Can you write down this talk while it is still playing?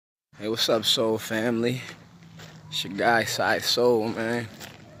Hey, what's up, Soul family? It's your guy, Side Soul, man.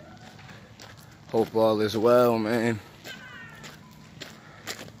 Hope all is well, man.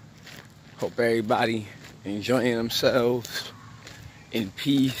 Hope everybody enjoying themselves in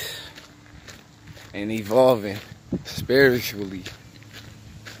peace and evolving spiritually.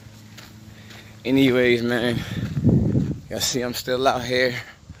 Anyways, man, y'all see I'm still out here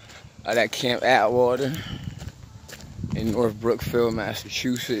at that Camp Atwater in North Brookfield,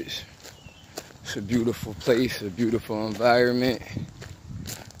 Massachusetts. It's a beautiful place, a beautiful environment.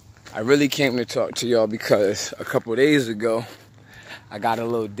 I really came to talk to y'all because a couple days ago, I got a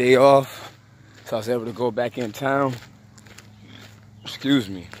little day off, so I was able to go back in town. Excuse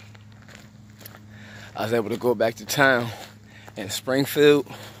me. I was able to go back to town in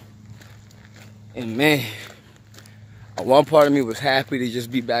Springfield. And man, one part of me was happy to just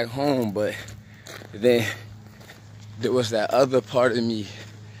be back home, but then there was that other part of me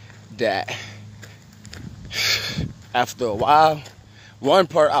that after a while, one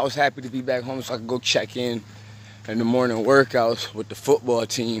part I was happy to be back home so I could go check in the morning workouts with the football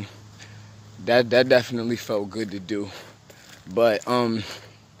team. That definitely felt good to do. But other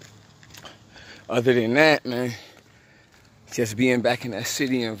than that, man, just being back in that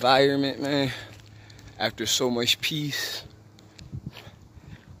city environment, man, after so much peace,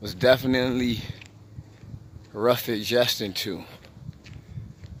 was definitely rough adjusting to.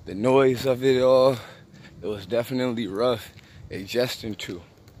 The noise of it all, it was definitely rough adjusting to.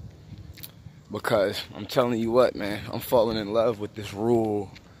 Because I'm telling you what, man, I'm falling in love with this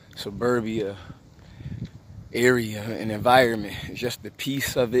rural suburbia area and environment. It's just the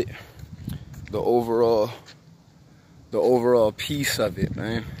peace of it, the overall peace of it,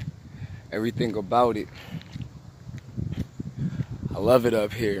 man. Everything about it. I love it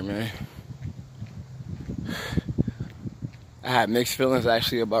up here, man. I had mixed feelings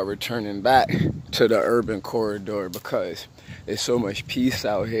actually about returning back to the urban corridor because there's so much peace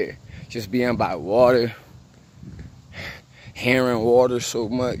out here. Just being by water, hearing water so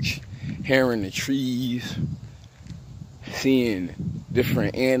much, hearing the trees, seeing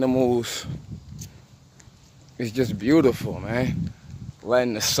different animals. It's just beautiful, man.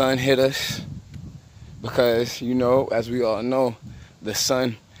 Letting the sun hit us because, you know, as we all know, the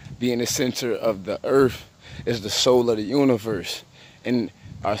sun being the center of the earth is the soul of the universe, and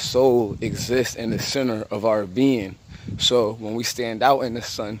our soul exists in the center of our being. So when we stand out in the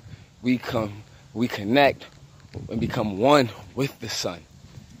sun, we connect and become one with the sun.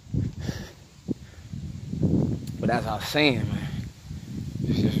 But as I was saying, man,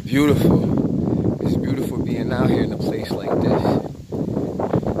 it's just beautiful. It's beautiful being out here in a place like this.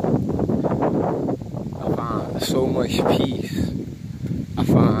 I find so much peace. I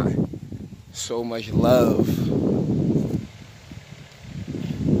find so much love.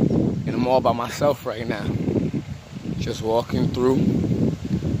 And I'm all by myself right now. Just walking through,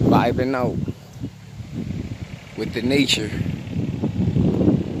 vibing out with the nature.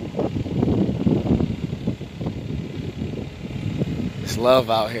 It's love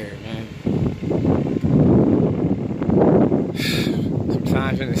out here, man.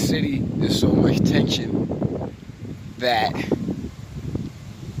 Sometimes in the city, there's so much tension that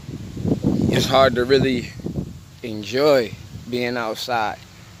it's hard to really enjoy being outside.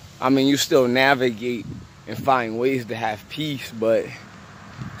 I mean, you still navigate and find ways to have peace, but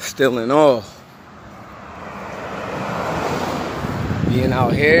still in all, being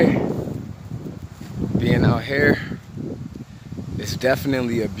out here, it's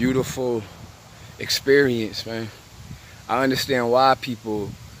definitely a beautiful experience, man. I understand why people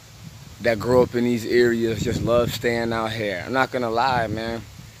that grow up in these areas just love staying out here. I'm not gonna lie, man.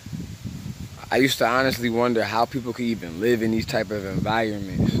 I used to honestly wonder how people could even live in these type of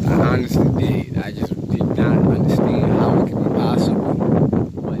environments. I honestly did. I just did not understand how it could be possible.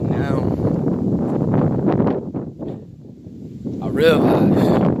 But now, I realize,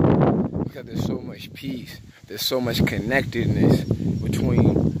 because there's so much peace, there's so much connectedness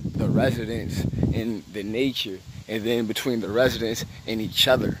between the residents and the nature, and then between the residents and each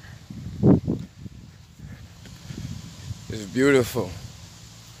other. It's beautiful.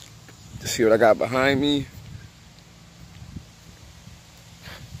 To see what I got behind me.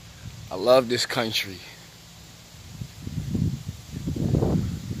 I love this country.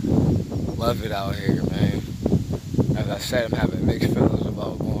 Love it out here, man. As I said, I'm having mixed feelings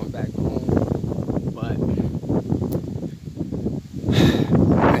about going back home, but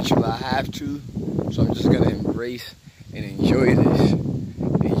eventually I have to, so I'm just gonna embrace and enjoy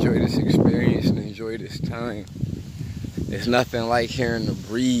this experience and enjoy this time. There's nothing like hearing the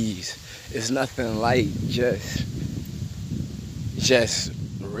breeze. It's nothing like just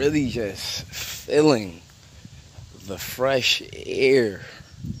really just feeling the fresh air.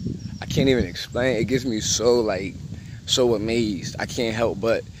 I can't even explain. It gets me so amazed. I can't help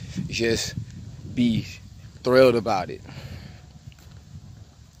but just be thrilled about it.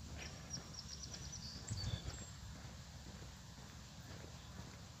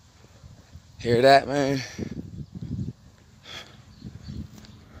 Hear that, man?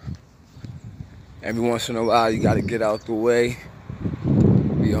 Every once in a while, you gotta get out the way.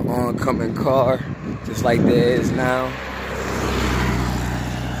 Be an oncoming car, just like there is now.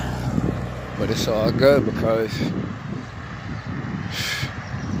 But it's all good because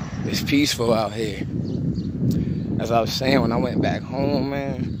it's peaceful out here. As I was saying, when I went back home,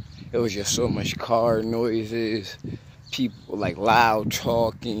 man, it was just so much car noises, people like loud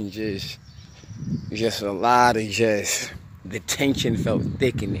talking, just a lot of the tension felt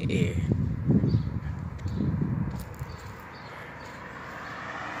thick in the air.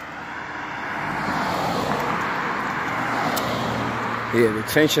 Yeah, the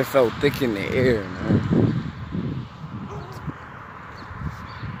tension felt thick in the air, man.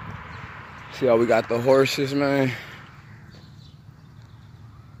 See how we got the horses, man?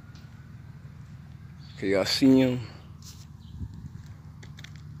 Can y'all see them?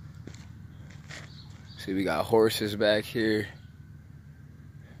 See, we got horses back here.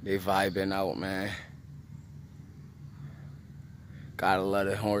 They vibing out, man. Gotta love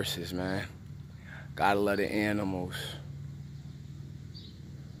the horses, man. Gotta love the animals.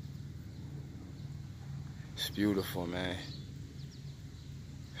 It's beautiful, man.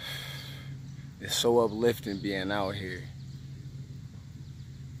 It's so uplifting being out here.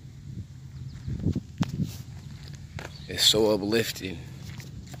 It's so uplifting.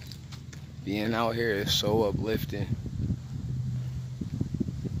 Being out here is so uplifting.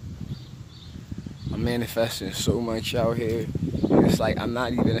 I'm manifesting so much out here. It's like I'm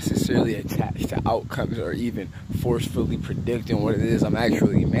not even necessarily attached to outcomes or even forcefully predicting what it is I'm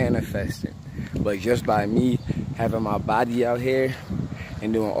actually manifesting. But just by me having my body out here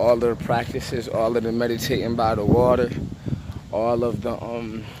and doing all of the practices, all of the meditating by the water, all of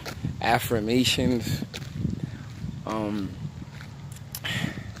the affirmations,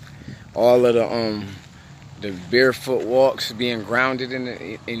 all of the barefoot walks, being grounded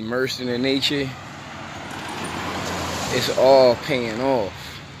in immersed in the nature, it's all paying off.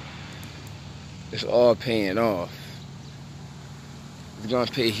 It's all paying off. It's gonna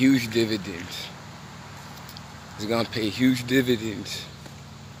pay huge dividends. It's gonna pay huge dividends.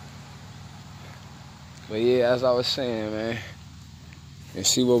 But yeah, as I was saying, man, and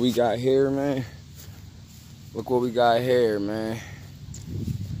see what we got here, man. Look what we got here, man.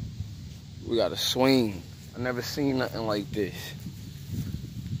 We got a swing. I never seen nothing like this.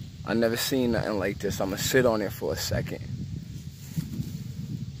 I never seen nothing like this. I'm gonna sit on it for a second.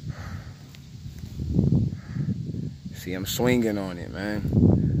 See, I'm swinging on it, man.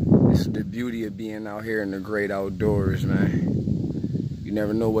 This is the beauty of being out here in the great outdoors, man. You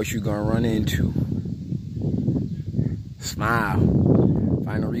never know what you're gonna run into. Smile.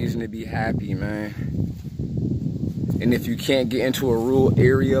 Find a reason to be happy, man. And if you can't get into a rural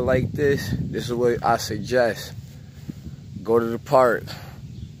area like this is what I suggest. Go to the park.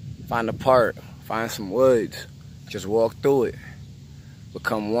 Find a park. Find some woods. Just walk through it.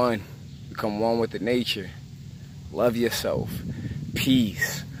 Become one. Become one with the nature. Love yourself.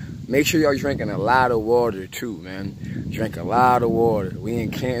 Peace. Make sure y'all drinking a lot of water too, man. Drink a lot of water. We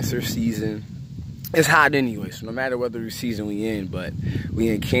in Cancer season. It's hot anyway, so no matter whether season we in, but we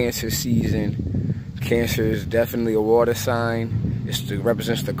in Cancer season. Cancer is definitely a water sign. It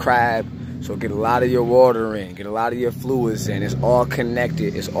represents the crab. So get a lot of your water in. Get a lot of your fluids in. It's all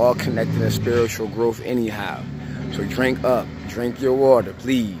connected. It's all connected to spiritual growth anyhow. So drink up. Drink your water,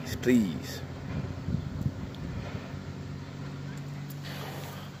 please, please.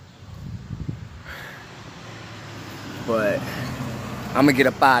 But I'm gonna get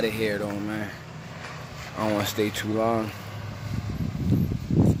up out of here though, man. I don't wanna stay too long.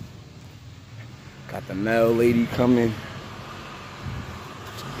 Got the mail lady coming.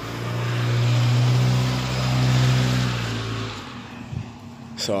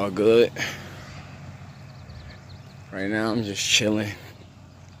 It's all good. Right now I'm just chilling.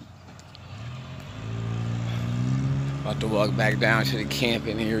 About to walk back down to the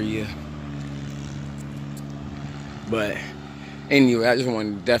camping area. But anyway, I just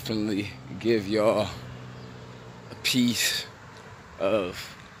want to definitely give y'all a piece of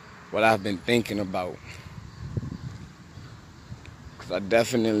what I've been thinking about. Because I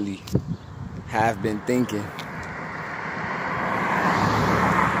definitely have been thinking.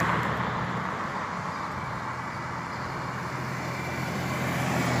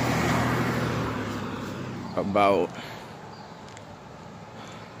 about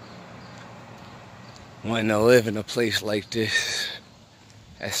wanting to live in a place like this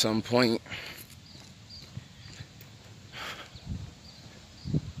at some point.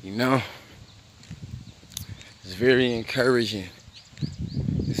 You know, it's very encouraging.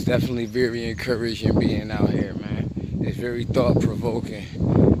 It's definitely very encouraging being out here, man. It's very thought-provoking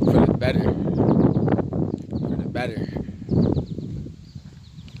for the better. For the better.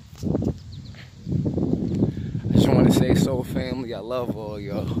 I just want to say, Soul Family, I love all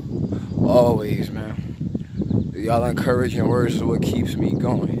y'all. Always, man. Y'all encouraging words is what keeps me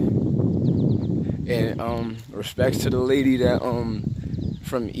going. And respects to the lady that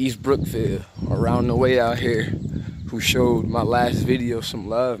from East Brookfield, around the way out here, who showed my last video some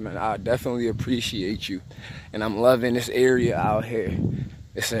love, man. I definitely appreciate you. And I'm loving this area out here.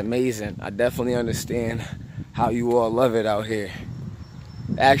 It's amazing. I definitely understand how you all love it out here.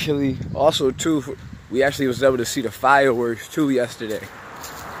 Actually, also too, we actually was able to see the fireworks too yesterday.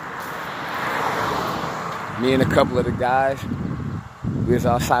 Me and a couple of the guys, we was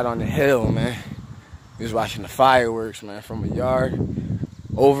outside on the hill, man. We was watching the fireworks, man, from a yard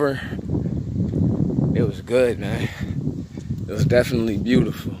over. It was good, man. It was definitely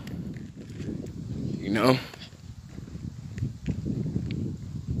beautiful. You know?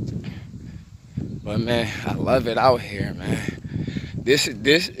 But man, I love it out here, man. This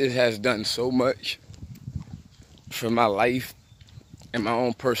has done so much for my life and my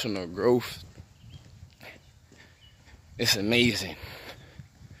own personal growth. It's amazing.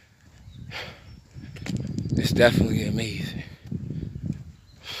 It's definitely amazing.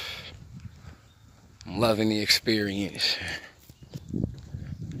 I'm loving the experience.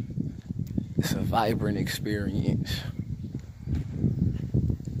 It's a vibrant experience.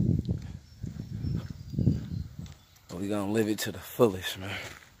 But we're gonna live it to the fullest, man.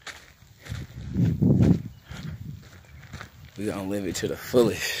 We're gonna live it to the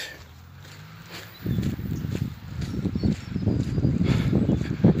fullest.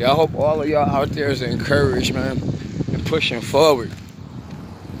 Yeah, I hope all of y'all out there is encouraged, man, and pushing forward.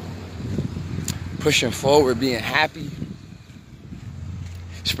 Pushing forward, being happy,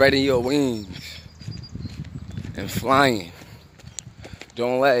 spreading your wings, and flying.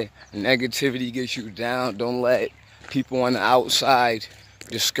 Don't let negativity get you down. Don't let people on the outside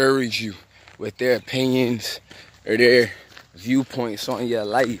discourage you with their opinions or their viewpoints on your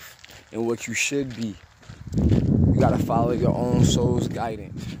life and what you should be. You gotta follow your own soul's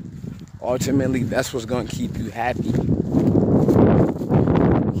guidance. Ultimately, that's what's gonna keep you happy. You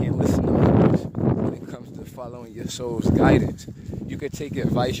can't listen to others when it comes to following your soul's guidance. You could take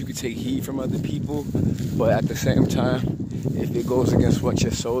advice, you could take heed from other people, but at the same time, if it goes against what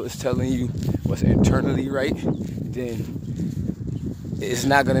your soul is telling you, what's internally right, then it's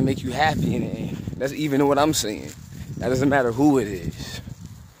not gonna make you happy in the end. That's even what I'm saying. That doesn't matter who it is.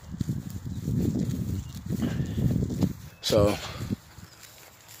 So,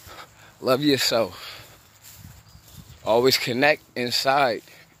 love yourself. Always connect inside.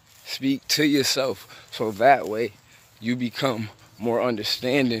 Speak to yourself. So that way, you become more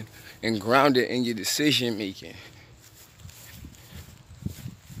understanding and grounded in your decision making.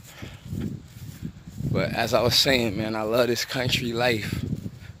 But as I was saying, man, I love this country life.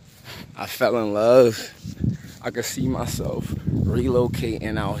 I fell in love. I could see myself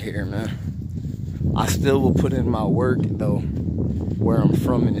relocating out here, man. I still will put in my work, though, where I'm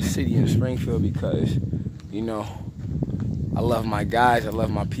from in the city in Springfield, because, you know, I love my guys, I love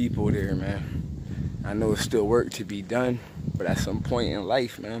my people there, man. I know it's still work to be done, but at some point in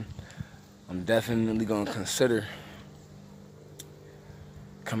life, man, I'm definitely going to consider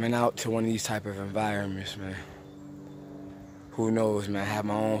coming out to one of these type of environments, man. Who knows, man? I have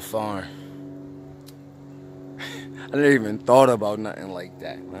my own farm. I never even thought about nothing like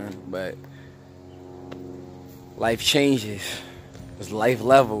that, man, but life changes. There's life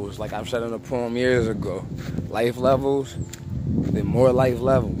levels, like I've said in a poem years ago. Life levels, then more life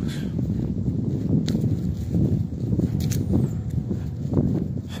levels.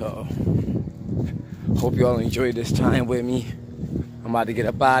 So, hope y'all enjoyed this time with me. I'm about to get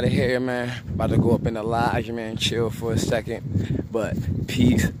up out of here, man. About to go up in the lodge, man, chill for a second. But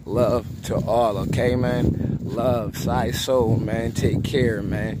peace, love to all, okay, man? Love, side soul, man. Take care,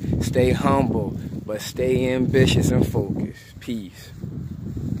 man. Stay humble, but stay ambitious and focused. Peace.